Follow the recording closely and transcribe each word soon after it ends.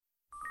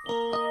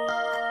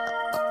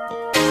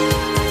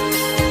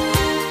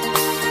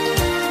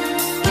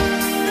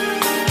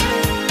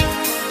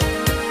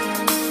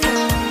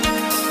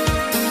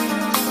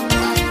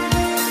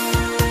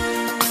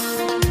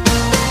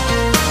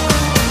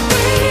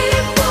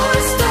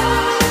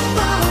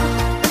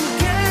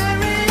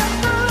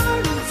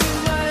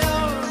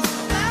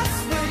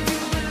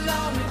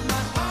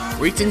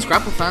Greetings,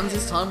 Grapple fans.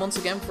 It's time once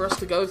again for us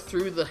to go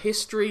through the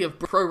history of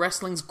pro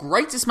wrestling's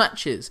greatest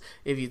matches.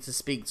 If you're to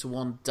speak to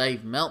one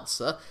Dave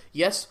Meltzer,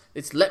 yes,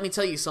 it's Let Me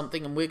Tell You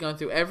Something, and we're going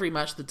through every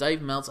match that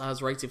Dave Meltzer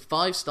has rated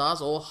 5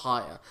 stars or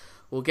higher.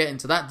 We'll get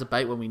into that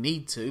debate when we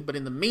need to, but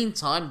in the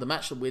meantime, the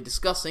match that we're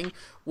discussing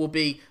will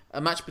be a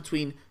match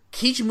between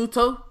Keiji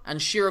Muto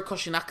and Shiro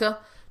Koshinaka,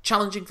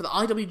 challenging for the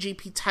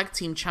IWGP Tag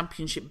Team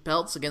Championship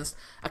belts against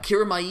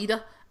Akira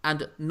Maeda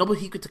and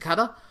Nobuhiko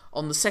Takada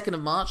on the 2nd of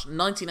March,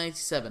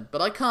 1987. But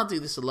I can't do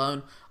this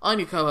alone. I'm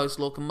your co-host,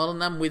 Lorcan Mullen,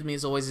 and with me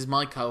as always is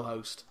my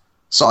co-host,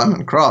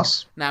 Simon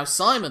Cross. Now,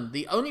 Simon,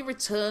 the only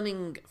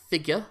returning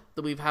figure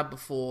that we've had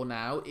before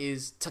now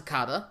is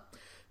Takada,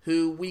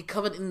 who we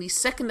covered in the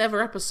second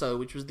ever episode,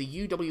 which was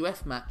the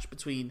UWF match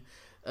between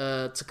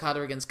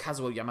Takada against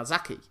Kazuo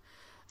Yamazaki.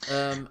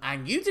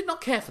 And you did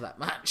not care for that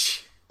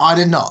match. I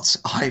did not.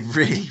 I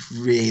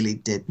really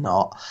did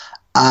not.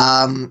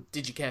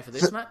 Did you care for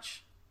this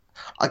match?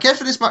 I care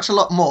for this match a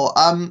lot more.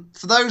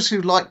 For those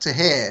who like to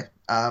hear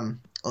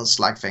us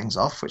slag things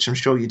off, which I'm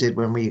sure you did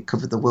when we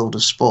covered the World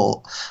of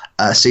Sport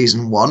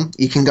Season 1,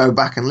 you can go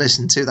back and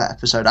listen to that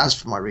episode as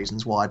for my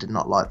reasons why I did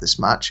not like this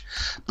match.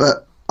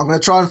 But I'm going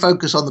to try and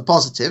focus on the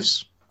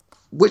positives,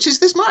 which is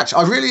this match.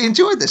 I really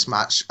enjoyed this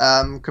match,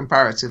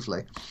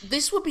 comparatively.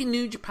 This would be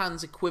New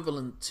Japan's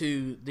equivalent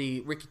to the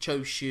Riki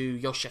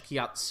Choshu, Yoshiaki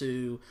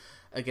Yatsu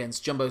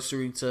against Jumbo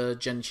Tsuruta,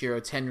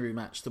 Genichiro Tenryu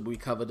match that we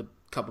covered a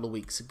couple of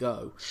weeks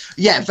ago.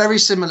 Yeah, very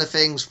similar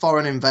things.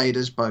 Foreign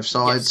invaders, both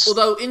sides. Yes.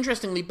 Although,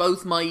 interestingly,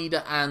 both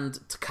Maeda and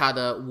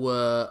Takada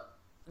were...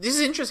 This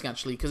is interesting,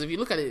 actually, because if you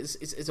look at it,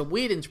 it's a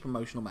weird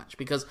interpromotional match,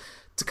 because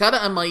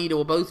Takada and Maeda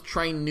were both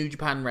trained New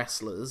Japan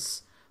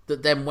wrestlers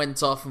that then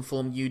went off and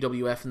formed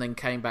UWF and then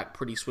came back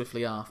pretty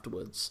swiftly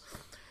afterwards.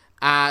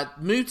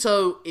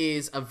 Muto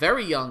is a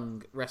very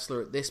young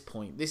wrestler at this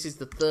point. This is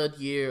the third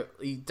year.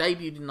 He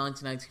debuted in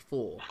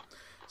 1984.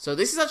 So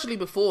this is actually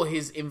before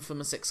his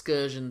infamous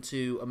excursion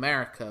to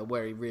America,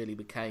 where he really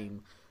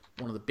became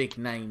one of the big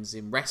names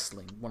in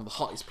wrestling, one of the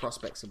hottest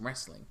prospects in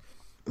wrestling.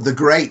 The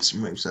great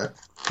Muto.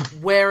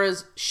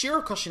 Whereas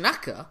Shiro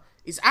Koshinaka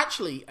is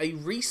actually a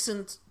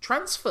recent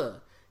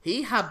transfer.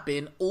 He had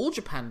been All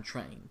Japan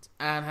trained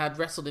and had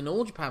wrestled in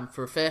All Japan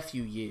for a fair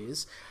few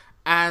years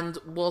and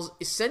was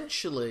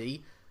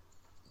essentially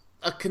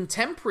a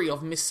contemporary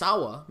of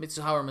Mitsuharu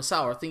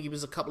Misawa. I think he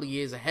was a couple of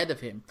years ahead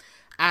of him,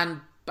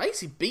 and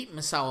basically beat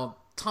Misawa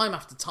time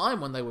after time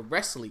when they would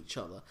wrestle each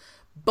other.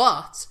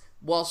 But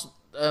whilst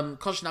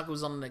Koshinaka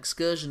was on an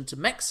excursion to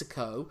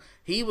Mexico,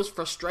 he was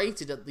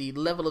frustrated at the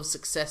level of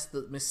success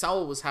that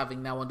Misawa was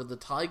having now under the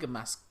Tiger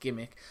Mask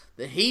gimmick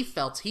that he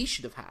felt he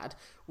should have had,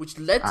 which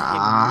led to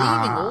him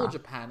leaving All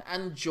Japan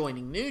and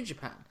joining New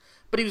Japan.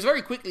 But he was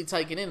very quickly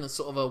taken in as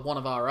sort of a one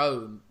of our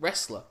own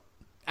wrestler,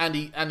 and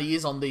he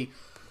is on the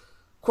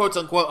quote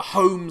unquote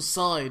home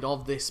side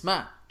of this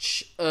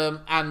match.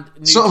 And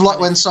sort of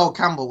like when Sol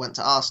Campbell went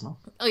to Arsenal.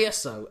 Oh yes,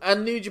 so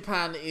and New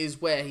Japan is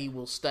where he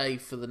will stay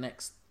for the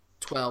next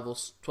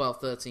 12,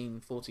 13,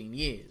 14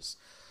 years.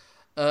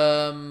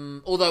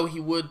 Although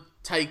he would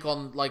take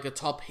on like a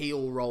top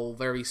heel role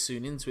very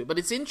soon into it. But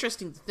it's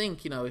interesting to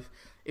think,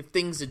 if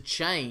things had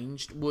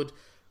changed, would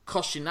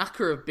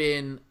Koshinaka have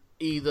been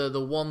either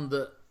the one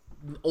that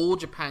All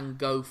Japan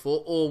go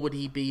for, or would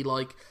he be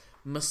like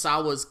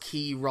Misawa's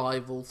key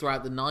rival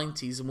throughout the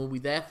 90s, and will we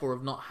therefore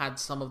have not had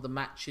some of the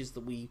matches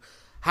that we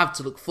have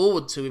to look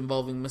forward to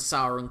involving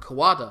Misawa and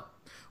Kawada?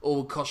 Or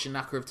would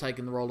Koshinaka have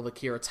taken the role of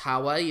Akira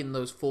Taue in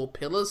those 4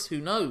 pillars? Who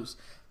knows?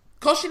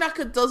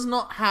 Koshinaka does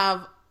not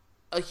have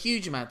a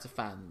huge amount of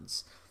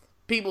fans.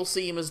 People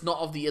see him as not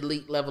of the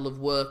elite level of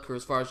worker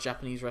as far as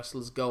Japanese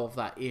wrestlers go of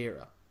that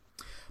era.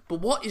 But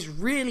what is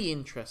really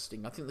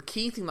interesting, I think the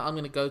key thing that I'm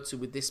going to go to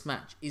with this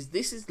match is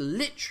this is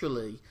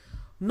literally,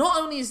 not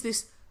only is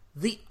this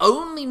the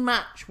only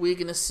match we're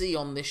going to see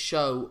on this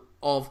show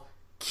of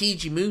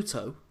Keiji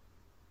Muto,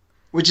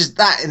 which is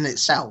that in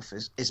itself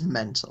is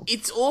mental.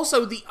 It's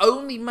also the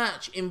only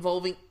match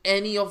involving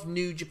any of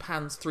New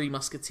Japan's 3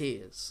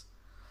 Musketeers.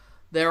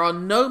 There are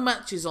no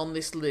matches on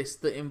this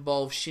list that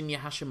involve Shinya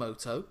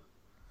Hashimoto,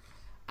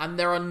 and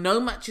there are no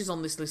matches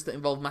on this list that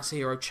involve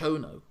Masahiro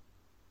Chono.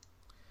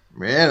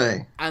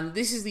 Really? And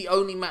this is the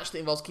only match that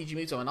involves Keiji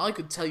Muto, and I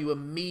could tell you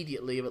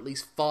immediately of at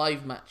least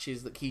 5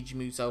 matches that Keiji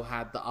Muto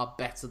had that are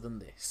better than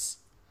this.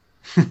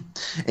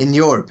 In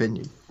your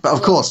opinion. But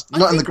of course,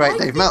 not in the great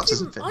Dave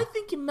Meltzer's opinion. I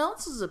think in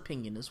Meltzer's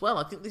opinion as well.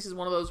 I think this is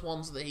one of those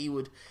ones that he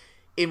would,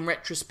 in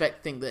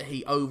retrospect, think that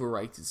he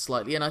overrated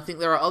slightly. And I think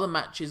there are other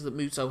matches that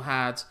Muto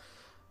had,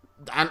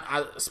 and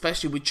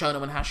especially with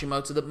Chono and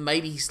Hashimoto, that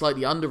maybe he's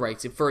slightly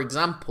underrated. For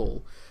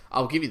example,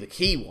 I'll give you the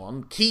key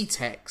one, Key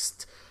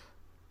Text.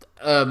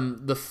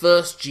 the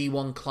first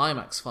G1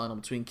 Climax final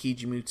between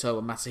Keiji Muto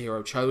and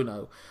Masahiro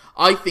Chono,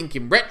 I think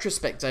in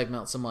retrospect Dave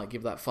Meltzer might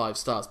give that 5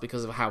 stars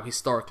because of how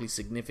historically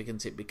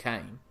significant it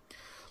became.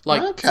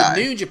 Like, for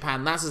New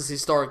Japan, that's as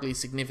historically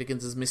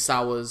significant as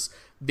Misawa's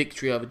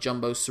victory over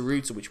Jumbo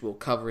Tsuruta, which we'll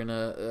cover in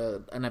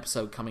an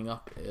episode coming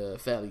up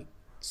fairly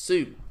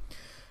soon.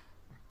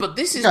 But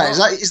this is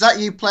is that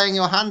you playing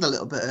your hand a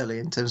little bit early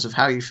in terms of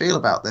how you feel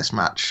about this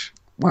match?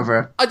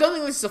 Whether I don't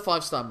think this is a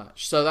 5-star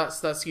match, so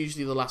that's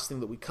usually the last thing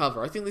that we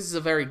cover. I think this is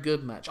a very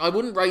good match. I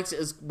wouldn't rate it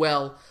as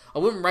well. I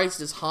wouldn't rate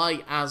it as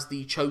high as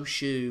the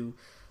Choshu,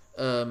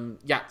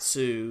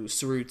 Yatsu,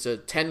 Tsuruta,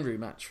 Tenryu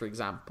match, for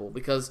example,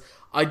 because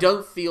I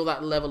don't feel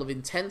that level of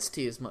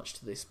intensity as much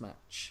to this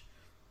match.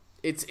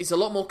 It's a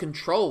lot more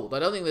controlled. I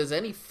don't think there's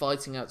any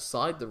fighting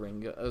outside the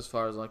ring, as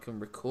far as I can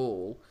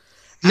recall.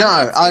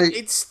 And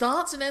it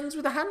starts and ends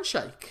with a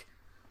handshake.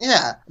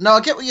 Yeah, no,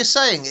 I get what you're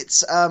saying.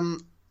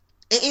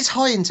 It is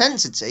high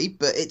intensity,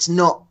 but it's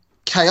not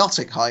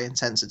chaotic high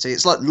intensity.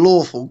 It's like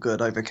lawful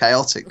good over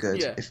chaotic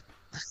good. Yeah.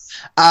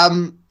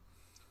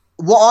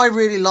 What I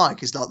really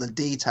like is like the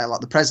detail,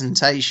 like the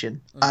presentation.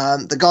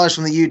 The guys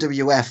from the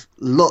UWF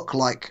look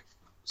like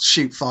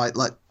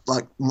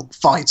like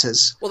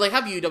fighters. Well, they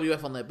have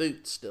UWF on their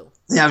boots still.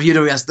 They have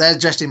UWF. They're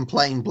dressed in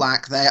plain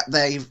black.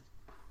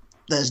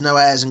 There's no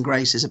airs and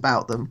graces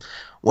about them.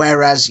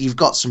 Whereas you've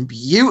got some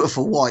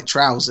beautiful white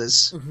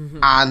trousers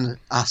and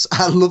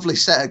a lovely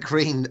set of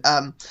green,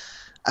 a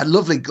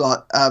lovely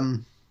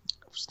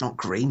it's not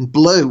green,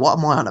 blue. What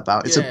am I on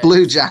about? It's a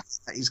blue jacket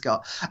that he's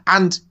got,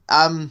 and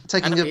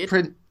taking a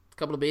print, a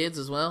couple of beards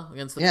as well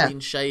against the clean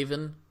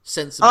shaven,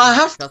 sensible. I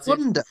have to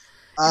wonder,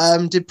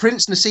 did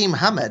Prince Nassim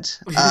Hamed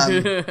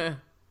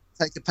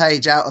take a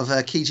page out of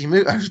Keiji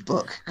Muto's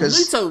book? Because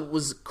Muto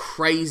was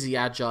crazy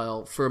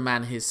agile for a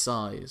man his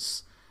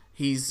size.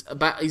 He's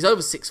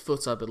over 6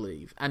 foot, I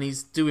believe, and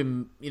he's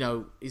doing,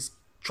 his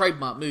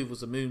trademark move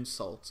was a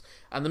moonsault,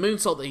 and the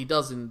moonsault that he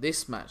does in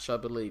this match, I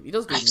believe, he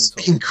does do a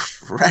moonsault.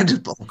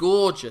 Incredible,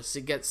 gorgeous.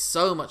 It gets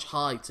so much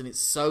height, and it's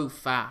so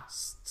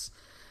fast.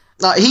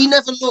 Like he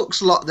never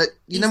looks like that.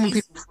 When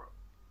people.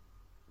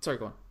 Sorry,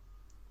 go on.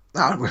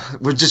 Oh,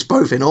 we're just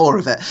both in awe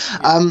of it.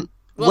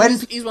 Yeah.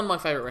 He's one of my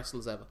favorite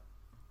wrestlers ever.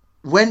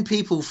 When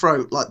people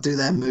do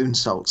their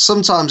moonsaults,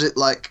 sometimes it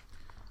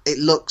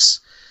looks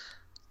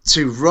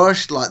too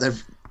rushed, like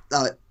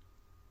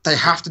they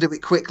have to do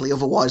it quickly,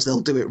 otherwise they'll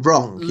do it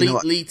wrong.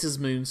 Lita's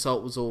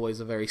moonsault was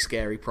always a very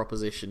scary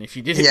proposition if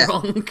you did it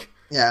wrong.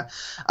 Yeah.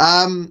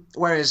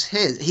 Whereas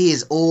he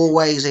is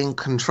always in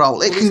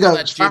control. It can go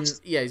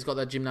fast. He's got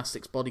that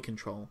gymnastics body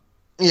control.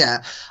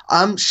 Yeah.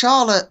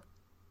 Charlotte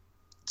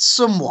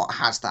somewhat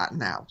has that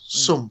now.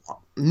 Somewhat.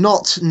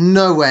 Not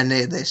nowhere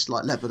near this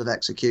level of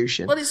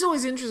execution. But it's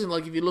always interesting,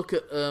 if you look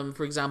at,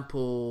 for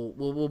example,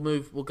 we'll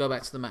go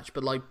back to the match,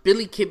 but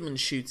Billy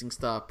Kidman's shooting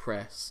star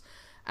press,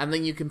 and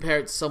then you compare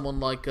it to someone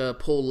like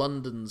Paul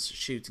London's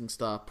shooting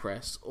star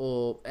press,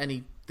 or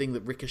anything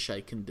that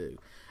Ricochet can do.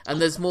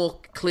 And there's more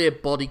clear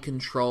body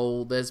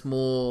control, there's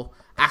more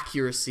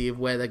accuracy of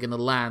where they're going to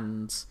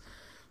land.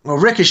 Well,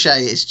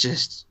 Ricochet is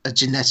just a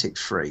genetic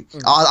freak.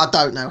 I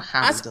don't know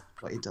how he does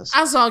what he does.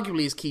 As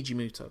arguably as Keiji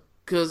Muto.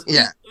 Because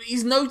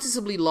he's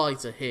noticeably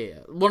lighter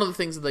here. One of the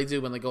things that they do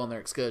when they go on their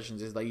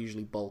excursions is they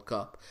usually bulk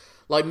up.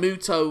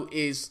 Muto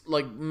is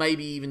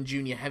maybe even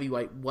junior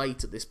heavyweight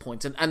weight at this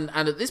point. And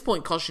at this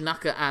point,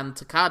 Koshinaka and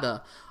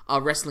Takada are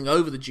wrestling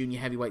over the junior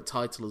heavyweight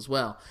title as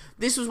well.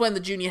 This was when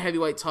the junior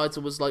heavyweight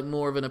title was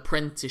more of an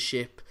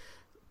apprenticeship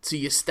to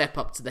your step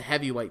up to the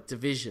heavyweight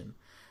division.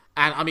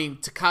 And,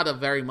 Takada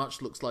very much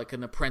looks like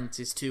an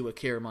apprentice to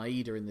Akira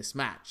Maeda in this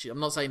match. I'm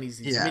not saying he's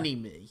his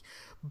mini-me,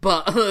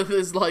 but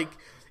there's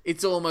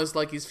it's almost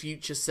like his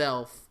future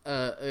self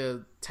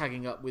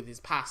tagging up with his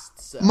past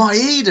self.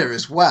 Maeda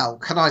as well.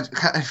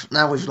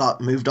 Now we've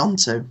moved on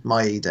to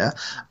Maeda.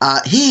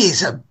 He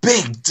is a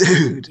big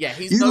dude. Yeah,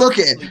 he's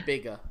noticeably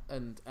bigger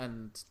and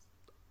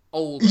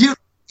older.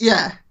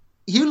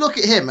 You look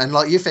at him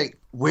and you think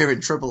we're in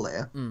trouble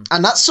here,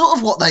 and that's sort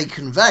of what they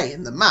convey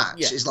in the match.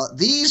 Yeah. Is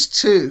these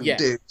two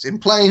dudes in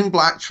plain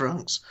black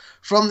trunks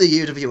from the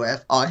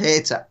UWF are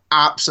here to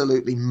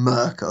absolutely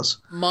murk us.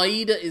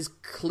 Maeda is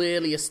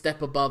clearly a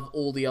step above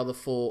all the other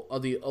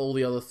all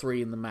the other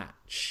three in the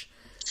match.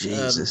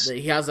 Jesus,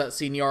 he has that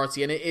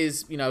seniority, and it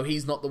is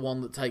he's not the one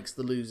that takes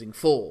the losing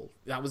fall.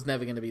 That was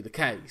never going to be the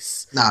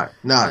case. No.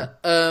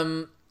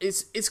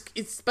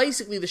 It's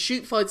basically the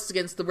shoot fights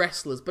against the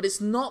wrestlers, but it's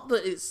not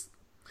that it's.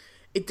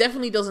 It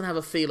definitely doesn't have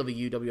a feel of a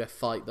UWF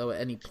fight, though,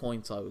 at any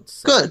point, I would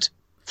say. Good.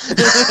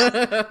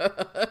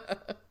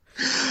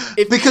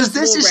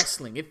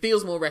 It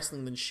feels more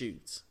wrestling than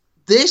shoot.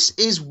 This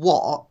is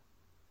what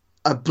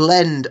a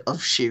blend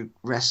of shoot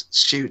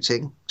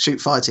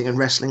fighting and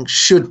wrestling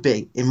should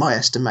be, in my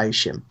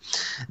estimation.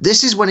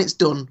 This is when it's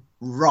done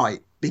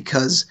right,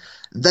 because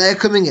they're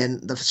coming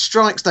in, the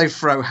strikes they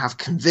throw have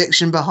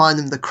conviction behind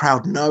them, the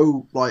crowd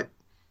know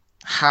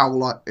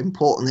how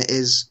important it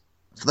is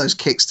for those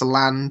kicks to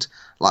land,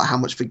 how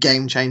much of a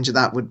game changer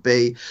that would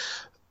be.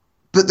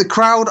 But the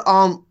crowd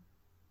aren't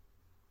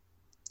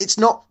it's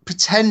not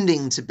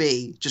pretending to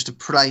be just a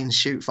plain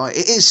shoot fight.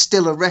 It is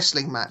still a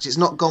wrestling match. It's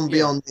not gone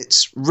beyond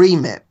its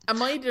remit. And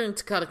Maeda and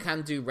Takada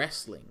can do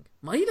wrestling.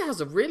 Maeda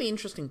has a really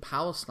interesting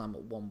power slam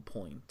at one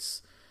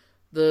point.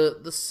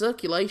 The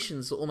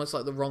circulation's almost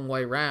like the wrong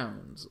way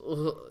round.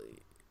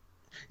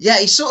 Yeah,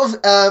 he sort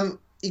of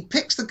he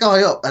picks the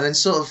guy up and then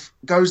sort of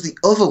goes the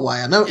other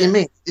way. I know what you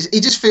mean. He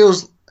just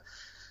feels,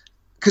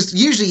 because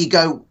usually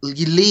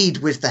you lead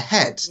with the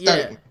head,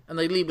 don't you? And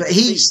they lead with but the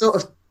he feet. sort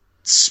of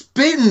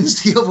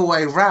spins the other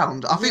way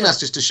round. I think that's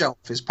just to show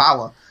off his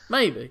power.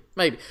 Maybe.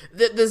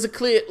 There's a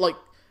clear, like,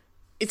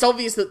 it's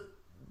obvious that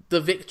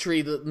the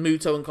victory that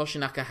Muto and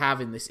Koshinaka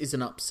have in this is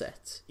an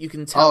upset. You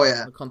can tell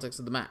in the context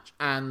of the match.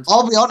 And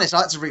I'll be honest,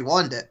 I had to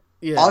rewind it.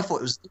 Yeah. I thought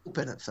it was a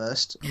pin at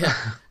first. Yeah.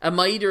 And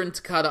Maeda and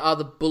Takada are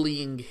the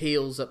bullying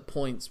heels at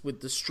points,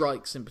 with the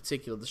strikes in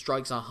particular. The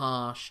strikes are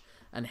harsh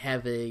and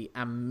heavy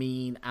and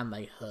mean, and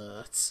they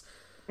hurt.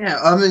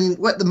 Yeah, I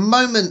mean, at the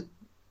moment,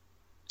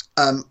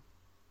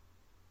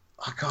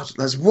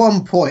 there's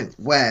one point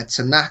where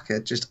Tanaka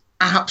just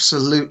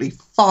absolutely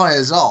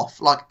fires off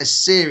like a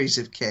series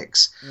of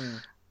kicks.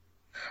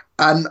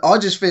 And I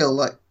just feel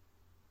like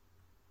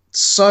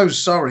so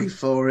sorry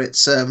for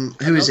it's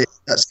who is it?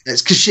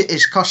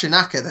 It's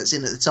Koshinaka that's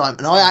in at the time,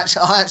 and I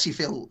actually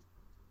feel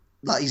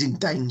like he's in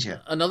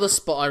danger. Another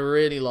spot I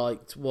really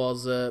liked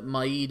was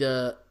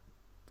Maeda.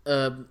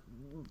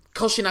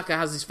 Koshinaka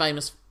has this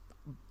famous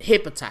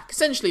hip attack,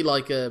 essentially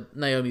like a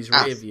Naomi's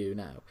rear view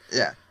now.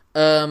 Yeah.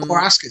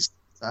 Or Asuka's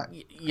attack.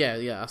 Yeah,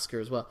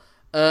 Asuka as well.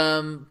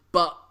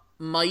 But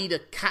Maeda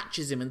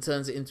catches him and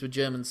turns it into a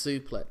German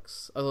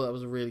suplex. I thought that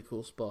was a really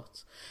cool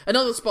spot.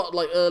 Another spot,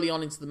 like early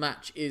on into the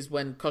match, is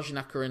when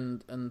Koshinaka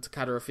and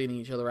Takada are feeling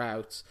each other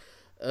out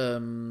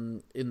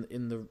in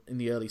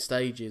the early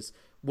stages.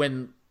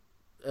 When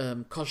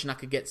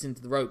Koshinaka gets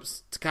into the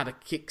ropes, Takada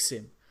kicks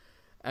him,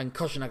 and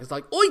Koshinaka's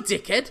like, "Oi,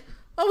 dickhead!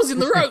 I was in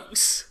the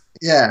ropes."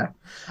 Yeah.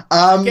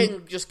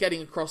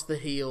 Getting across the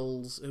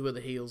heels, who are the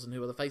heels and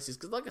who are the faces,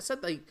 because like I said,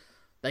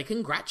 they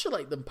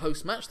congratulate them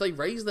post-match. They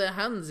raise their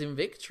hands in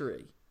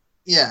victory.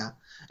 Yeah.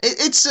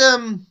 It's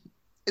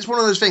one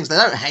of those things. They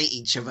don't hate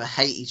each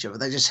other.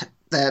 They just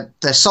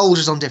they're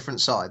soldiers on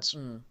different sides.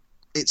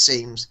 It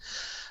seems.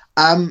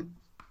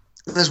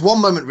 There's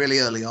one moment really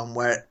early on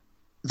where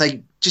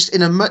they just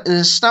in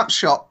a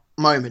snapshot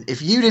moment.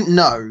 If you didn't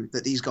know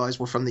that these guys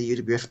were from the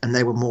UWF and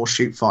they were more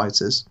shoot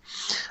fighters,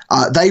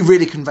 they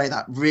really convey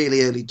that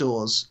really early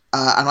doors.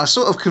 And I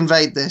sort of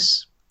conveyed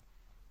this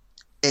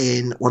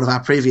in one of our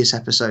previous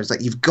episodes,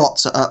 that you've got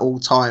to at all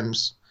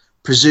times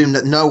presume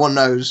that no one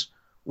knows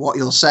what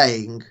you're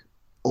saying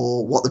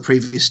or what the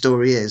previous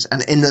story is.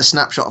 And in the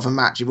snapshot of a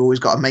match, you've always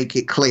got to make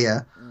it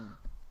clear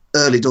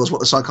early doors what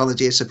the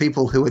psychology is, so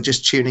people who are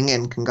just tuning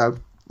in can go,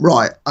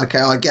 right, okay,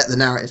 I get the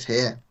narrative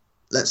here.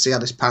 Let's see how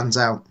this pans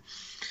out.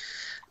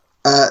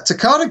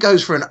 Takada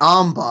goes for an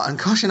armbar and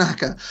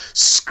Koshinaka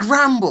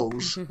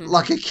scrambles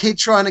like a kid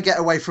trying to get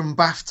away from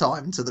bath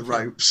time to the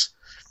ropes.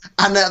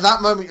 And at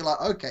that moment, you're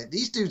like, okay,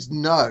 these dudes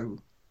know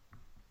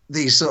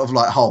these sort of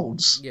like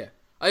holds. Yeah.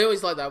 I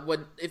always like that.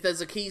 If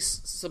there's a key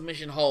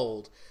submission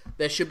hold,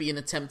 there should be an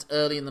attempt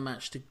early in the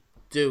match to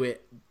do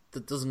it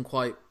that doesn't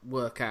quite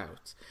work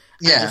out.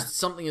 And just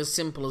something as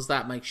simple as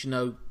that makes you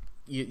know,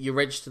 you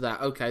register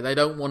that, okay, they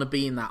don't want to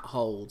be in that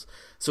hold.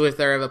 So if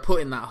they're ever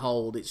put in that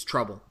hold, it's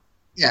trouble.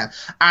 Yeah.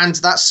 And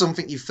that's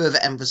something you further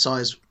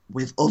emphasise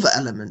with other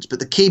elements. But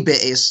the key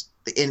bit is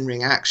the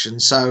in-ring action.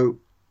 So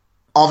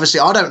obviously,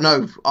 I don't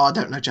know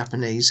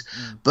Japanese,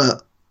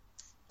 but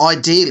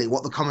ideally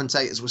what the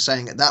commentators were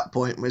saying at that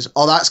point was,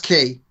 that's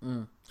key.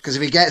 Because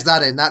if he gets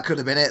that in, that could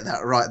have been it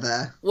right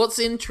there. What's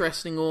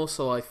interesting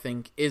also, I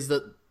think, is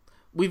that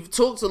we've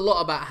talked a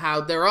lot about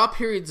how there are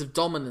periods of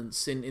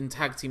dominance in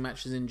tag team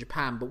matches in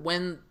Japan, but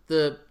when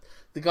the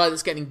guy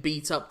that's getting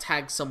beat up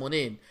tags someone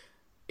in,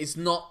 it's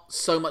not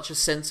so much a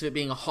sense of it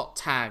being a hot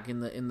tag in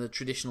the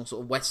traditional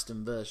sort of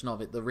Western version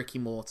of it, the Ricky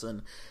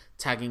Morton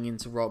tagging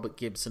into Robert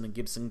Gibson and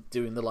Gibson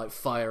doing the like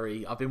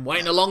fiery, I've been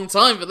waiting a long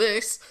time for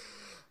this.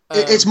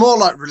 It's more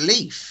like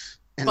relief.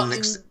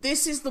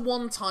 This is the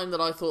one time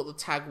that I thought the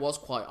tag was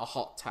quite a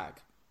hot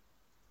tag.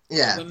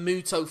 Yeah. When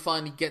Muto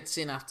finally gets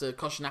in after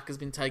Koshinaka's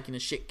been taking a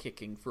shit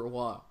kicking for a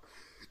while.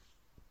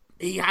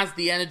 He has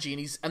the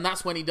energy and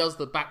that's when he does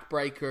the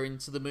backbreaker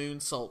into the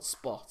moonsault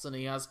spot, and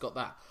he has got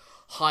that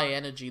high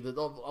energy that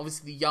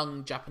obviously the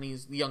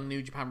young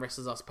New Japan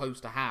wrestlers are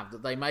supposed to have,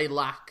 that they may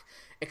lack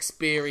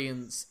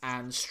experience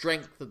and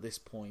strength at this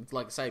point.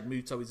 Like I say,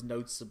 Muto is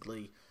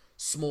noticeably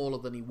smaller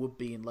than he would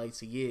be in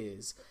later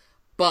years,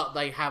 but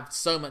they have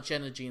so much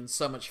energy and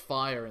so much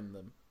fire in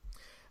them.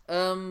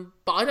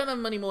 But I don't have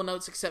many more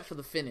notes except for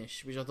the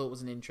finish, which I thought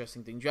was an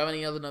interesting thing. Do you have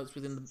any other notes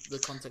within the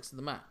context of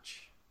the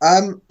match?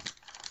 I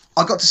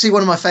got to see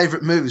one of my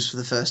favourite moves for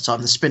the first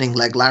time, the spinning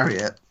leg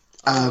lariat.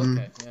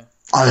 Okay, yeah.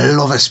 I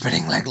love a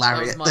spinning leg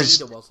lariat. That was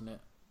Maeda, wasn't it?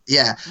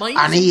 Yeah.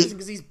 Maeda's interesting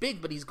because he's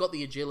big, but he's got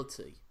the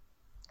agility.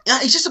 Yeah,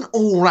 he's just an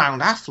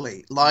all-round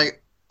athlete.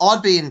 Like,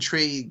 I'd be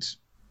intrigued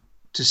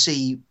to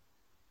see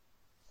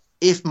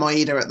if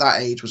Maeda at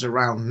that age was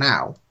around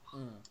now,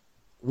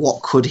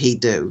 what could he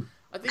do?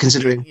 I think,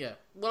 Considering, yeah.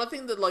 Well, I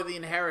think that like the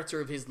inheritor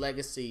of his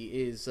legacy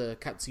is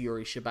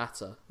Katsuyori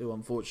Shibata,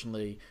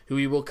 who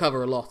we will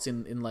cover a lot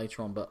in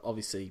later on, but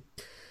obviously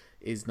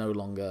is no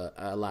longer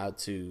allowed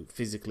to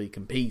physically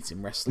compete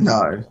in wrestling.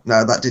 no,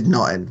 that did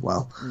not end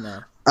well.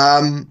 No.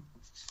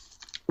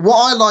 What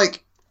I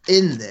like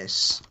in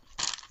this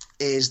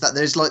is that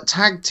there's like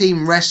tag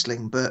team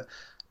wrestling, but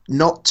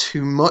not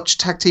too much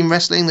tag team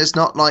wrestling. There's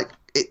not like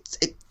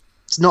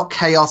it's not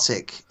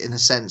chaotic in a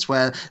sense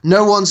where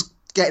no one's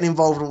getting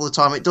involved all the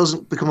time. It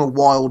doesn't become a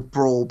wild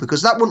brawl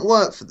because that wouldn't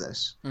work for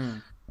this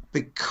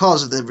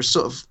because of the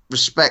sort of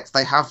respect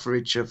they have for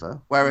each other.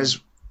 Whereas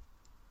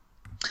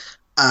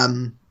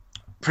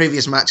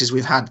previous matches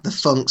we've had the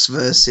Funks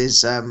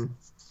versus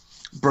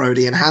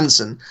Brody and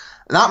Hanson.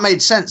 That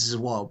made sense as a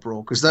wild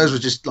brawl because those were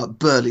just like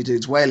burly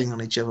dudes wailing on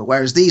each other.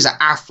 Whereas these are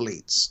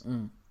athletes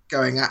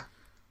going at,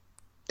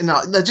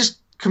 they're just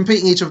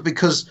competing each other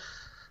because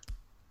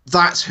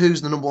that's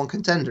who's the number one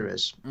contender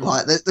is.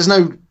 Like there's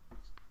no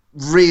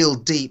real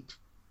deep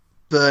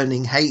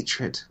burning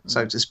hatred,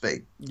 so to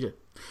speak. Yeah.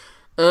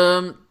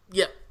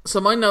 Yeah. So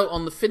my note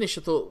on the finish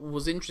I thought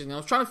was interesting. I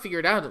was trying to figure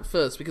it out at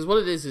first because what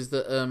it is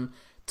that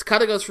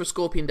Takada goes for a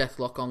Scorpion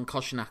Deathlock on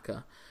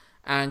Koshinaka,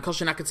 and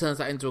Koshinaka turns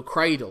that into a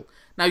cradle.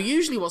 Now,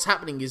 usually what's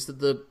happening is that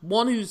the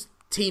one whose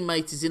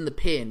teammate is in the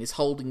pin is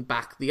holding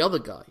back the other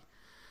guy.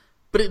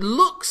 But it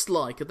looks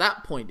like, at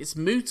that point, it's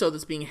Muto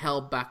that's being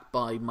held back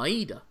by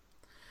Maeda.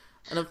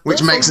 And at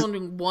first I was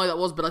wondering why that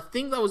was, but I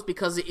think that was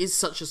because it is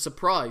such a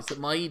surprise that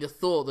Maeda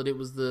thought that it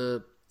was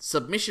the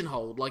submission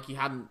hold, like he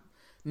hadn't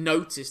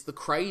noticed the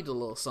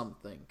cradle or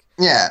something.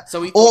 Yeah.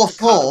 So he thought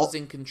Takada was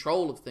in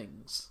control of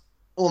things.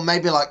 Or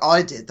maybe like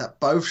I did, that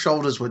both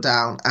shoulders were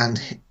down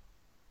and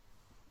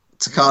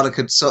Takada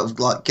could sort of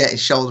like get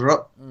his shoulder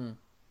up.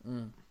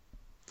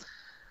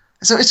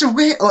 So it's a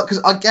weird, because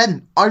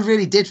again, I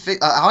really did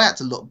think, I had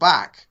to look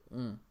back.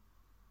 And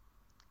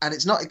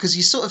it's not, because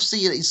you sort of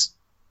see that he's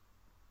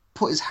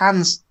put his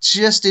hands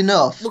just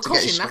enough. Well,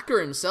 Koshinaka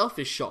himself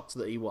is shocked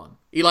that he won.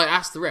 He like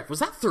asked the ref, was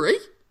that 3?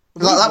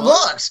 Like, that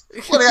works!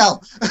 What the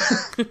hell?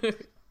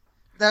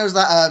 There was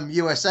that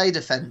USA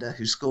defender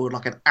who scored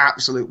like an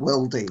absolute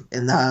wildy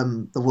in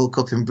the World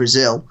Cup in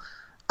Brazil.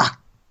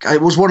 It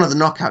was one of the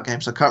knockout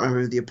games. I can't remember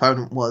who the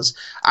opponent was.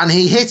 And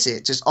he hit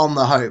it just on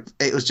the hope.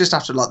 It was just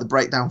after like the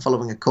breakdown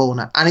following a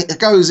corner. And it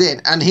goes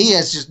in and he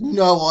has just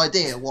no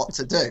idea what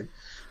to do.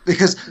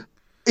 Because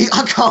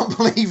I can't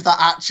believe that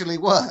actually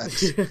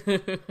works.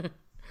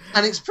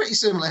 And it's pretty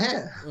similar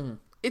here.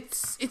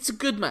 It's a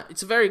good match.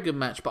 It's a very good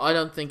match, but I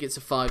don't think it's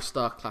a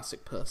 5-star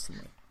classic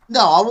personally.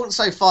 No, I wouldn't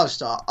say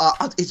 5-star.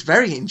 It's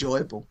very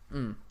enjoyable.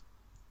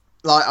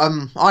 Like,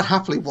 I'd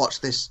happily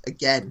watch this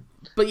again.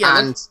 But yeah,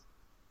 and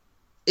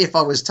if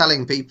I was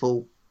telling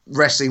people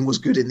wrestling was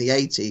good in the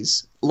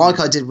 80s, like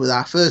I did with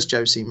our first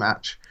Josie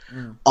match,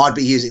 I'd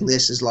be using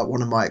this as like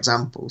one of my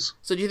examples.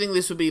 So do you think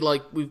this would be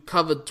like, we've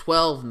covered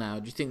 12 now,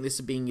 do you think this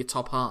would be in your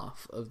top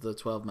half of the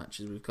 12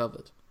 matches we've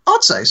covered?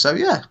 I'd say so,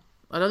 yeah.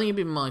 I don't think it'd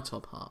be my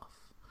top half.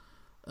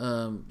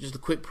 Just a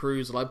quick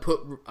perusal. I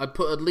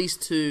put at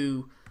least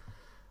 2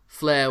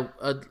 Flair.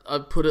 I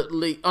put at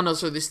least. Oh no,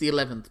 sorry. This is the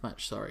 11th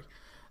match. Sorry.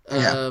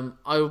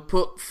 I would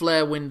put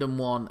Flair Wyndham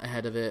 1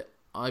 ahead of it.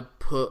 I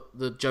put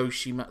the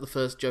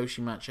first Joshi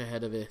match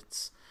ahead of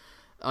it.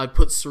 I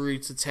put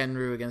Saruta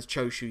Tenryu against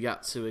Choshu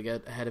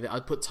Yatsu ahead of it.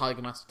 I'd put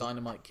Tiger Mask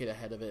Dynamite Kid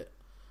ahead of it.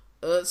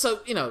 So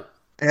you know.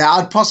 Yeah,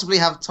 I'd possibly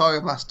have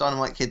Tiger Mask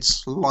Dynamite Kid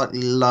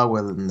slightly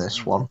lower than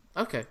this one.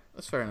 Okay,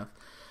 that's fair enough.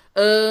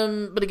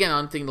 But again,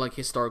 I'm thinking like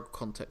historical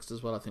context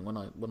as well. I think when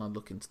I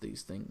look into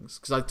these things,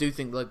 because I do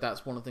think like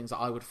that's one of the things that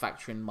I would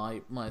factor in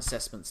my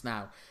assessments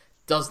now.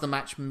 Does the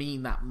match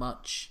mean that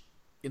much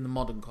in the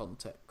modern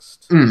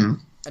context? And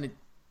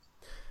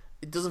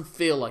it doesn't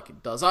feel like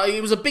it does.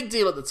 It was a big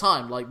deal at the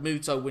time, like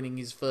Muto winning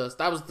his first.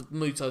 That was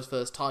Muto's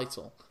first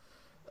title,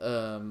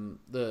 the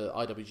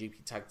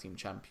IWGP Tag Team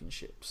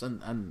Championships,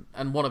 and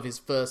one of his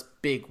first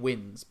big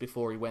wins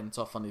before he went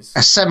off on his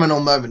a seminal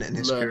moment in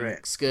his career,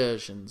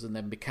 excursions, and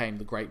then became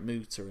the Great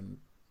Muta. And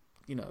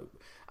you know,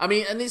 I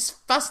mean, and it's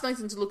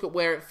fascinating to look at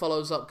where it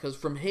follows up, because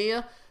from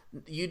here,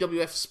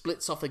 UWF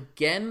splits off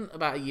again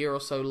about a year or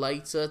so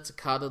later.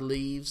 Takada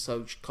leaves,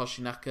 so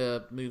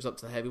Koshinaka moves up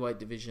to the heavyweight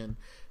division,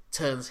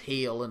 turns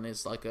heel, and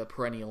is like a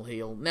perennial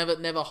heel.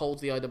 Never holds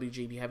the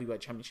IWGP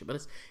Heavyweight Championship, but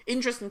it's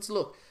interesting to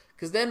look.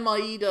 Because then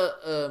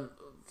Maeda,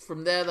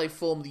 from there they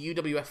form the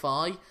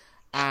UWFI,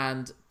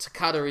 and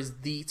Takada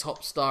is the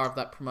top star of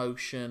that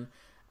promotion,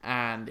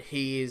 and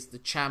he is the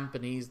champ,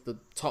 and he's the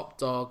top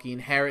dog. He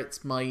inherits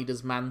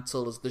Maeda's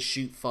mantle as the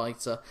shoot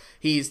fighter.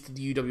 He is to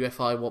the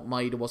UWFI what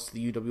Maeda was to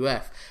the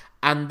UWF.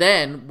 And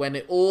then, when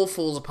it all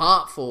falls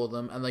apart for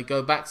them, and they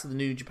go back to the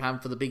New Japan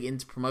for the big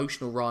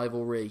interpromotional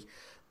rivalry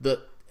that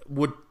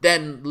would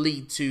then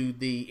lead to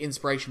the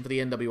inspiration for the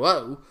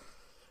NWO,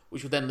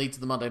 which would then lead to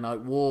the Monday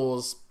Night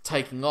Wars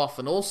taking off,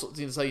 and all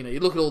sorts. So you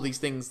look at all these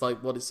things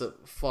like what is a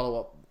follow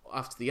up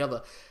after the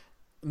other.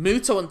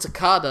 Muto and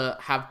Takada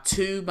have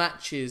 2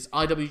 matches,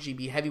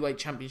 IWGP Heavyweight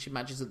Championship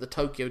matches at the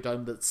Tokyo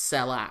Dome that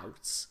sell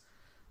out.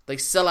 They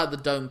sell out the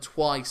Dome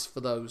twice for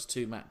those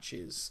 2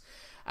 matches.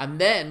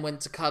 And then when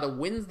Takada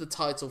wins the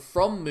title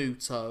from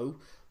Muto,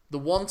 the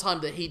one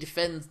time that he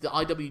defends the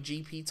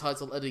IWGP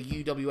title at a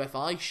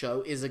UWFI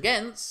show is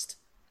against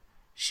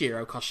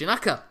Shiro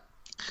Koshinaka.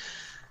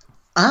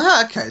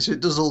 Okay, so it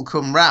does all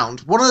come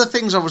round. One of the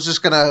things I was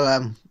just going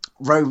to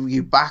row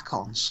you back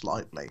on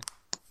slightly.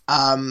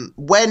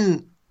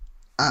 When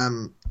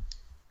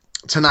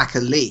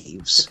Tanaka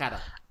leaves... Takada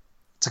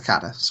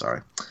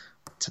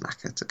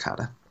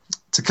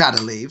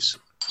leaves.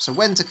 So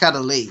when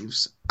Takada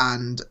leaves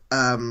and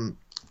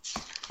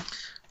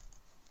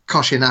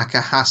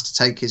Koshinaka has to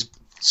take his...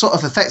 sort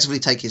of effectively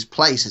take his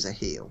place as a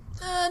heel.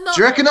 Do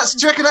you reckon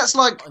that's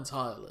like... Not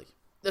entirely.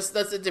 That's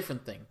a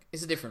different thing.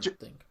 It's a different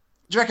thing.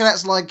 Do you reckon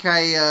that's like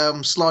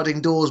a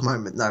sliding doors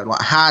moment, though?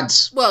 Like, had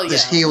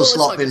this heel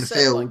slot been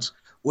filled,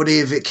 would he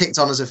have kicked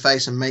on as a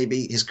face and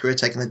maybe his career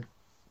taken a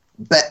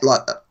bet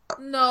like that?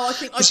 No, I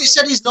think... Because you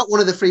said he's not one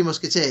of the Three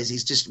Musketeers,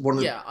 he's just one of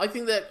the... Yeah, I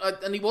think that...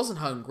 and he wasn't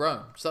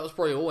homegrown, so that was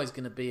probably always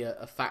going to be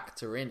a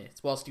factor in it.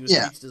 Whilst he was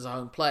treated as a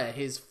home player,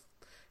 his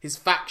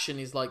faction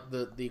is like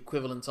the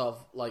equivalent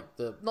of, like,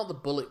 not the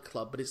Bullet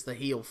Club, but it's the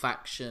heel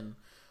faction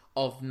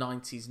of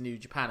 90s New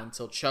Japan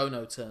until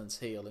Chono turns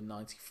heel in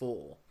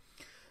 94.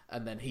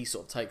 And then he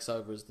sort of takes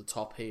over as the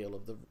top heel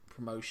of the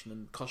promotion.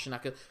 And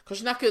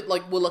Koshinaka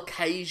like will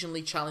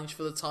occasionally challenge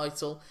for the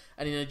title,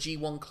 and in a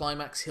G1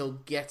 climax he'll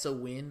get a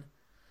win.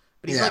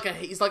 But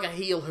he's like a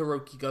heel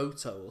Hiroki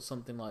Goto or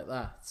something like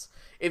that.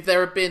 If there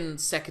had been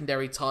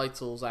secondary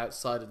titles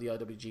outside of the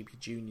IWGP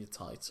Junior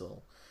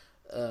title,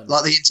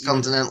 like the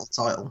Intercontinental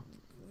title.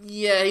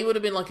 Yeah, he would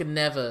have been like a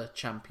never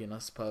champion, I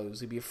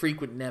suppose. He'd be a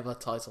frequent never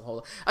title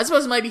holder. I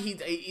suppose maybe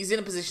he's in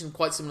a position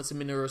quite similar to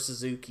Minoru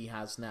Suzuki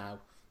has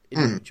now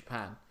in New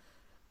Japan.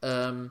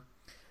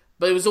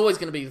 But it was always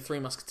going to be the Three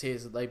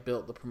Musketeers that they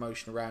built the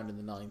promotion around in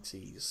the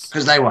 90s.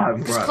 Because they were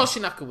homegrown. Because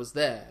Koshinaka was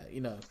there,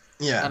 you know.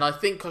 Yeah. And I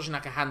think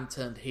Koshinaka hadn't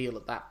turned heel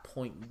at that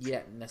point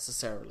yet,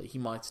 necessarily. He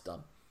might have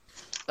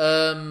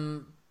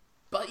done.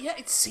 But yeah,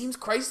 it seems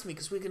crazy to me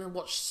because we're going to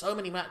watch so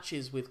many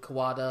matches with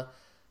Kawada,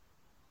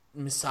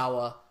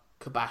 Misawa,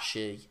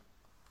 Kobashi,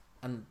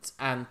 and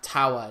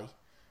Taue.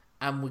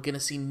 And we're going to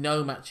see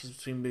no matches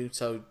between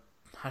Muto,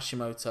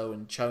 Hashimoto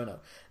and Chono.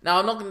 Now,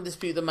 I'm not going to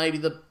dispute that maybe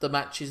the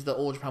matches that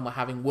All Japan were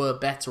having were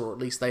better, or at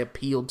least they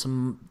appealed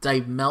to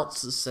Dave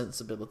Meltzer's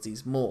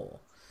sensibilities more.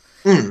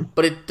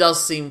 But it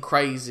does seem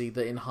crazy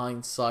that in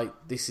hindsight,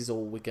 this is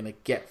all we're going to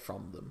get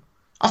from them.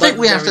 I think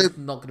we have to...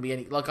 not going to be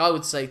any... Like, I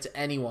would say to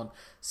anyone,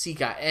 seek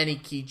out any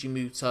Keiji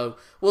Muto.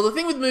 Well, the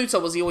thing with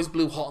Muto was he always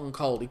blew hot and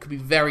cold. He could be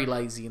very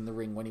lazy in the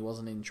ring when he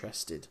wasn't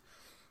interested.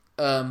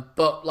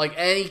 But, like,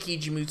 any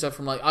Keiji Muto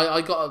from, like... I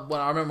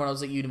remember when I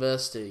was at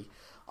university...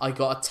 I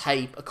got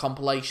a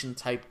compilation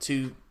tape,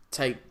 two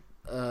VHS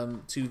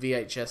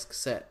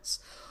cassettes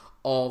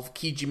of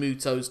Keiji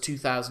Muto's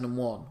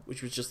 2001,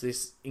 which was just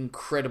this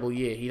incredible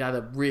year. He'd had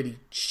a really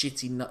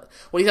shitty...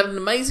 Well, he had an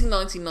amazing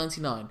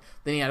 1999,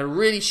 then he had a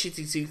really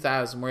shitty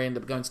 2000 where he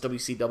ended up going to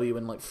WCW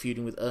and like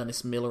feuding with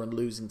Ernest Miller and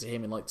losing to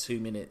him in like 2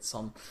 minutes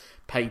on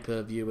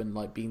pay-per-view and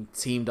like being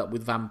teamed up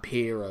with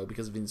Vampiro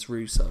because of Vince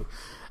Russo.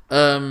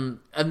 And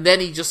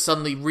then he just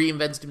suddenly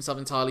reinvented himself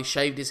entirely,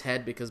 shaved his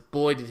head, because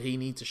boy did he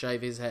need to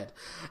shave his head.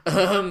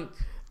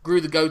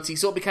 Grew the goatee,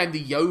 sort of became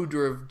the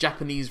Yoda of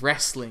Japanese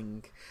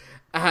wrestling.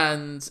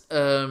 And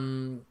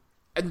Mr.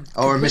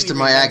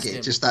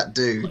 Miyagi, just that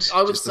dude.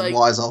 I would just say, a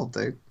wise old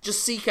dude.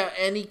 Just seek out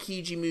any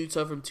Keiji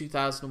Muto from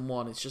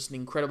 2001. It's just an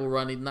incredible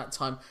run. In that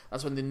time,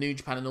 that's when the New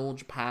Japan and All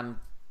Japan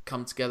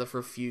come together for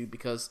a feud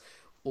because...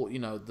 or, you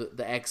know,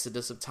 the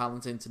exodus of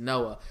talent into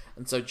Noah.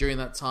 And so during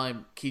that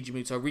time, Keiji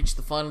Muto reached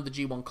the final of the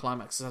G1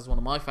 Climax. It has one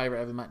of my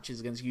favourite ever matches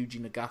against Yuji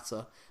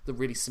Nagata that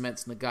really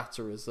cements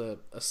Nagata as a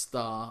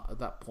star at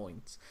that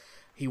point.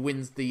 He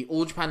wins the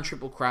All Japan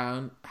Triple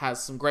Crown,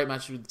 has some great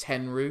matches with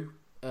Tenryu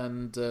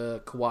and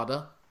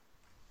Kawada.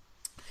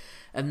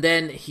 And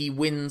then he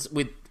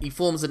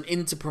forms an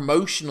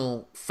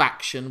inter-promotional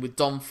faction with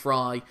Don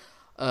Fry,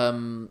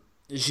 Jinsei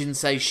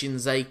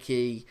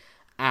Shinzeki,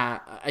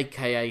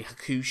 aka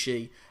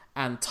Hakushi,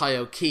 and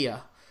Taiyo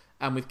Kia.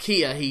 And with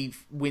Kia, he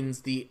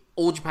wins the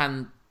All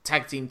Japan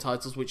Tag Team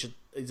titles, which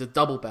is a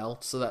double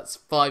belt, so that's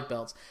 5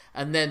 belts.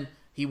 And then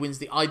he wins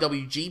the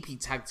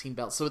IWGP Tag Team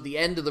belt. So at the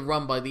end of the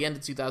run, by the end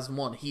of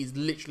 2001, he's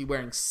literally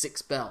wearing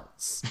 6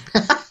 belts.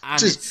 And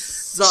just it's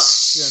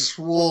such an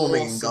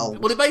swarming awesome...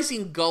 gold. Well, it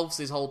basically engulfs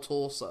his whole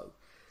torso.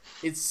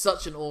 It's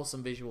such an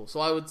awesome visual.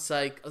 So I would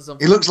say...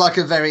 He looks like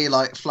a very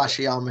like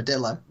flashy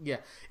armadillo. Yeah.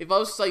 If I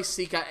was to say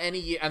seek out any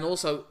year... And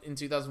also in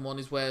 2001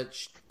 is where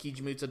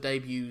Keiji Muto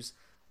debuts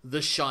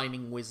The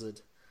Shining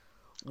Wizard.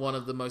 One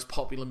of the most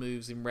popular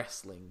moves in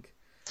wrestling.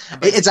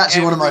 It's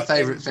actually one of my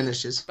favourite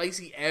finishes.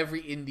 Basically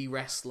every indie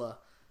wrestler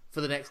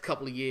for the next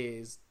couple of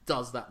years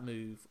does that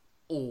move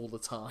all the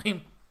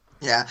time.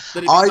 Yeah.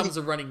 But it becomes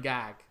a running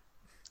gag.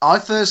 I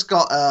first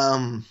saw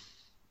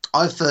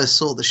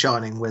The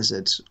Shining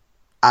Wizard...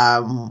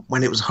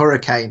 when it was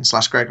Hurricane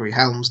 / Gregory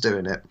Helms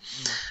doing it.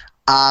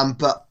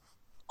 But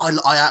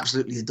I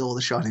absolutely adore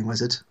The Shining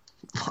Wizard.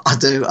 I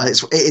do.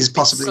 It is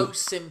possibly It's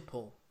so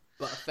simple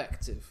but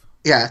effective.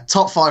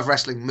 top 5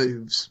 wrestling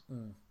moves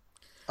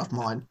of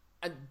mine.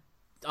 And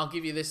I'll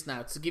give you this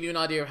now to give you an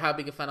idea of how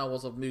big a fan I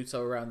was of Muto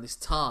around this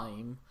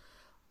time.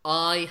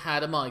 I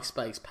had a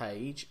MySpace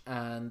page,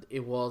 and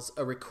it was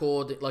a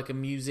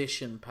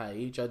musician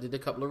page. I did a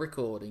couple of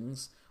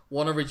recordings,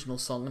 one original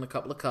song and a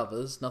couple of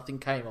covers. Nothing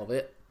came of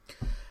it.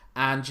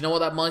 And do you know what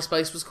that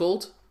MySpace was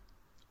called?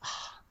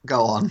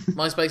 Go on.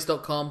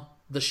 MySpace.com,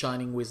 The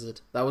Shining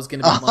Wizard. That was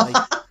going to be my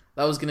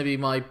that was going to be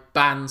my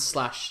band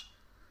slash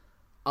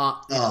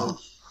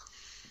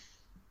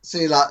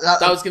See, like that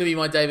was going to be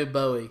my David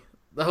Bowie.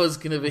 That was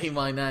going to be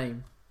my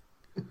name.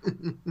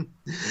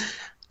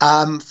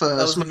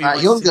 For some of our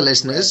younger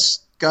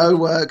listeners, go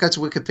to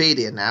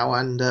Wikipedia now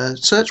and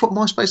search what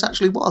MySpace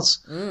actually was.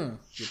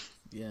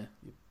 You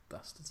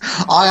bastards.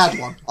 I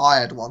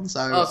had one.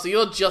 So so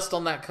you're just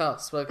on that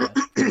cusp, okay?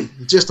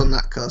 Just on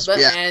that cusp. But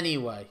yeah.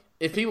 Anyway,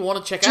 if people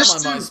want to check out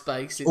my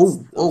MySpace,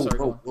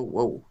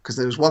 because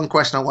there was one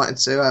question I wanted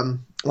to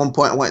one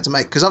point I wanted to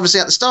make, because obviously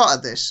at the start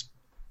of this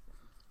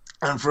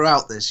and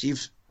throughout this,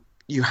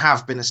 you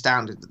have been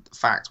astounded at the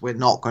fact we're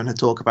not going to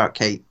talk about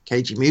Keiji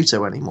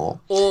Muto anymore.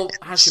 Or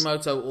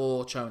Hashimoto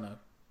or Chono.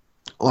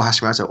 Or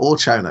Hashimoto or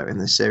Chono in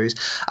this series.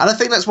 And I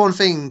think that's one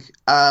thing,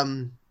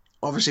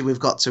 obviously, we've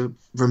got to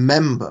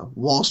remember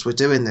whilst we're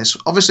doing this.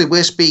 Obviously,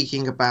 we're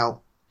speaking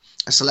about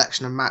a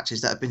selection of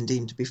matches that have been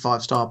deemed to be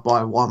 5-star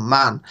by one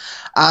man.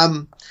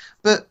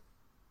 But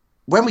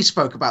when we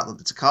spoke about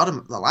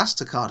the last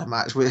Takada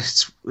match,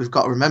 we've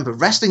got to remember,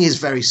 wrestling is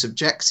very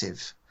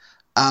subjective.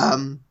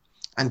 And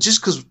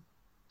just because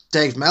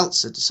Dave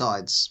Meltzer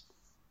decides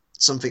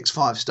something's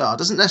 5-star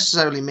doesn't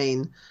necessarily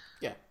mean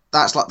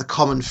that's like the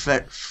common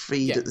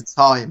feed at the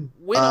time.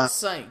 We're not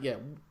saying,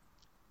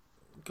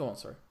 Go on,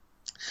 sorry.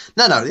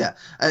 No, yeah.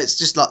 It's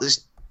just like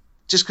this,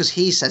 just because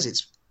he says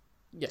it's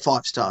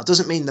 5-star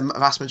doesn't mean the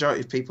vast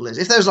majority of people is.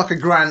 If there's like a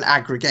grand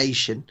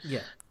aggregation,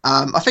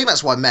 I think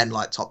that's why men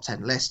like top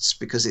 10 lists,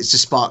 because it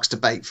just sparks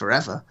debate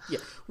forever. Yeah,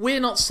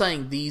 we're not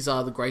saying these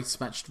are the greatest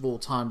matches of all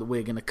time that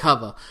we're going to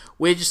cover.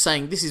 We're just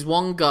saying this is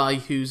one guy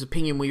whose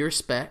opinion we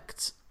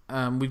respect.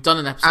 We've done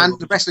an episode, and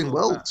the wrestling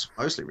world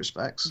mostly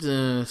respects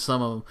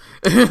some of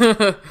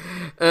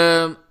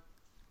them.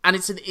 And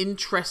it's an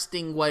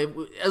interesting way,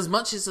 as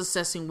much as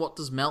assessing what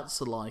does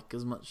Meltzer like,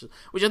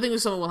 which I think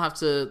is something we'll have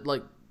to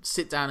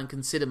sit down and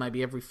consider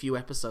maybe every few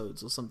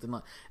episodes or something,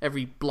 like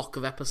every block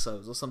of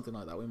episodes or something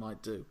like that we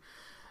might do.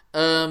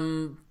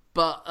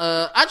 But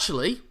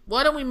actually,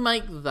 why don't we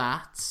make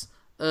that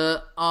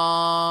one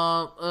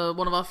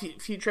of our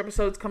future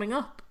episodes coming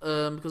up?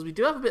 Because we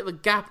do have a bit of a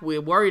gap we're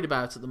worried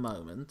about at the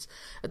moment.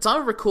 At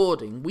time of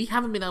recording, we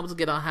haven't been able to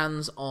get our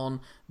hands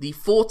on the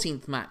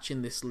 14th match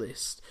in this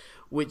list,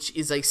 which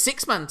is a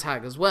 6-man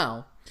tag as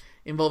well,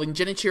 involving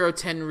Genichiro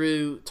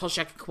Tenryu,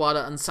 Toshiaki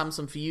Kawada, and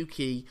Samson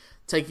Fuyuki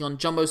taking on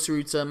Jumbo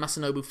Tsuruta,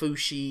 Masanobu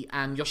Fushi,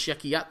 and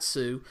Yoshiaki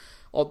Yatsu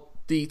on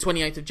the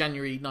 28th of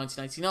January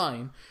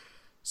 1999.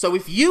 So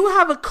if you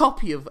have a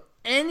copy of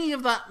any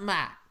of that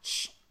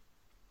match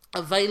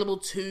available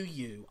to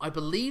you, I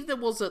believe there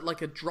was a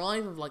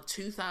drive of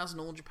 2,000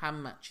 All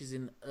Japan matches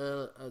in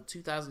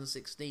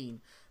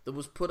 2016 that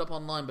was put up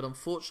online, but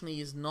unfortunately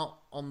is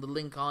not on the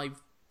link I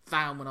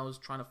found when I was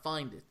trying to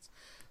find it.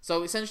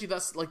 So essentially,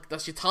 that's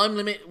your time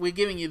limit we're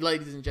giving you,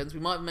 ladies and gents. We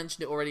might have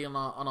mentioned it already on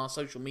our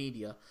social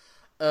media.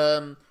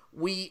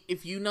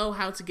 If you know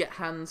how to get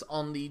hands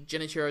on the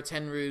Genichiro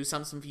Tenryu,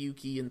 Samson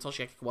Fuyuki, and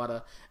Toshiaki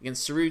Kawada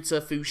against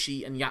Tsuruta,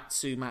 Fushi, and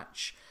Yatsu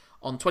match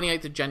on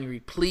 28th of January,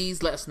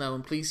 please let us know,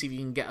 and please see if you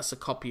can get us a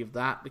copy of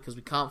that, because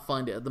we can't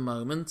find it at the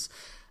moment.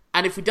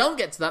 And if we don't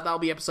get to that, that'll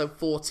be episode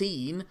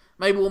 14.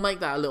 Maybe we'll make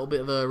that a little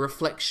bit of a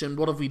reflection.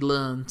 What have we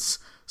learned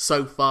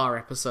so far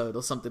episode,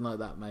 or something like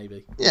that,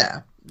 maybe.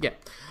 Yeah.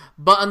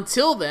 But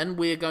until then,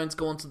 we're going to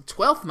go on to the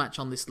 12th match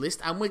on this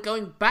list, and we're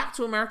going back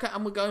to America,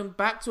 and we're going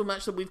back to a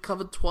match that we've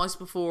covered twice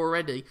before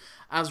already,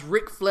 as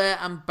Ric Flair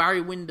and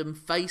Barry Windham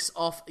face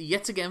off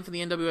yet again for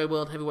the NWA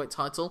World Heavyweight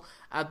title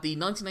at the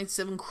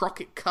 1987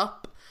 Crockett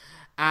Cup.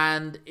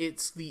 And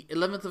it's the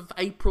 11th of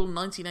April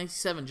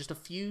 1987, just a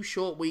few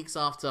short weeks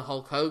after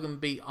Hulk Hogan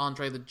beat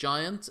Andre the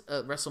Giant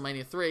at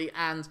WrestleMania 3,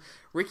 and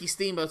Ricky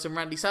Steamboat and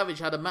Randy Savage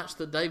had a match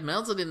that Dave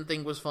Meltzer didn't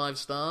think was 5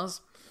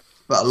 stars.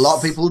 But a lot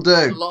of people do.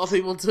 A lot of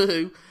people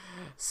do.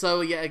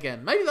 So, yeah,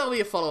 again, maybe that'll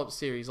be a follow-up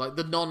series, like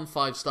the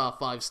non-5-star,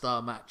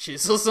 5-star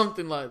matches, or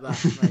something like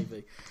that,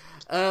 maybe.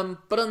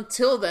 But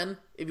until then,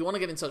 if you want to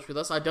get in touch with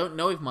us, I don't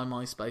know if my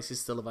MySpace is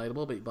still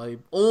available, but by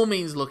all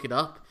means look it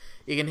up.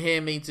 You can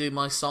hear me do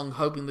my song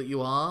Hoping That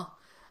You Are,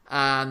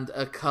 and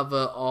a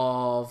cover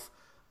of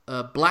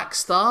Black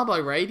Star by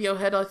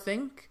Radiohead, I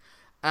think,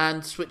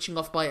 and Switching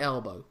Off by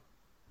Elbow.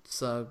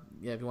 So,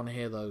 yeah, if you want to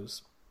hear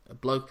those.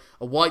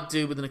 A white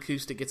dude with an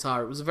acoustic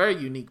guitar. It was a very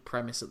unique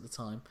premise at the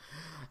time.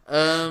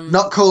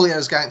 Not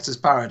Coolio's Gangster's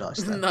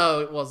Paradise, then.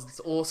 No, it wasn't.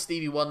 Or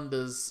Stevie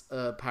Wonder's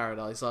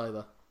Paradise,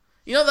 either.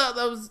 You know,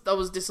 that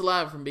was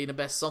disallowed from being a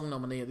Best Song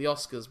nominee at the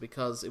Oscars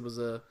because it was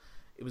a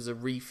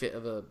refit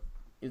of a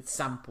it's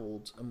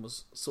sampled and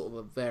was sort of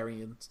a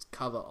variant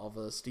cover of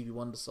a Stevie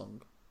Wonder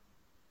song.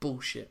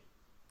 Bullshit,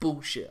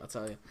 I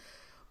tell you.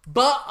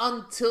 But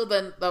until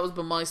then, that was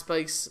my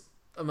MySpace.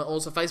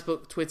 Also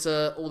Facebook,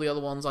 Twitter, all the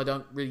other ones I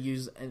don't really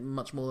use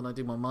much more than I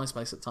do my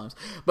MySpace at times.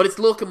 But it's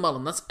Lorcan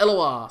Mullen. That's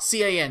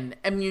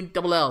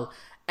LORCANMULL.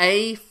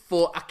 A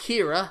for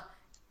Akira,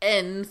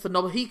 N for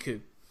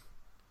Nobuhiko.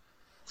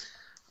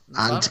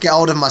 And to get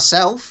hold of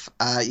myself,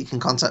 you can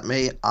contact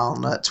me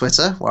on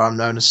Twitter, where I'm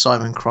known as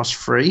Simon Cross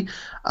Free.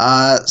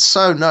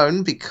 So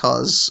known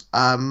because,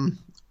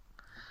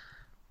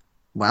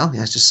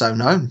 it's just so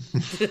known.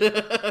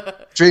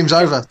 Dream's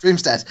over.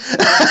 Dream's dead.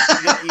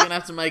 You're going to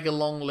have to make a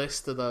long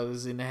list of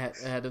those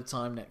ahead of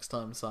time next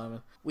time,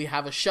 Simon. We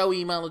have a show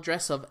email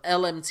address of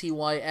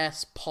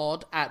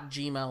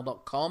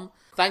lmtyspod@gmail.com.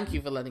 Thank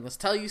you for letting us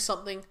tell you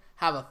something.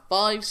 Have a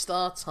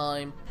 5-star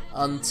time.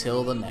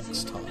 Until the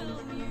next time.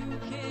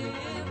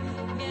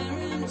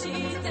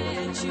 Guarantee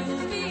that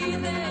you'll be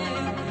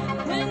there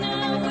when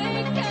I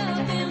wake up.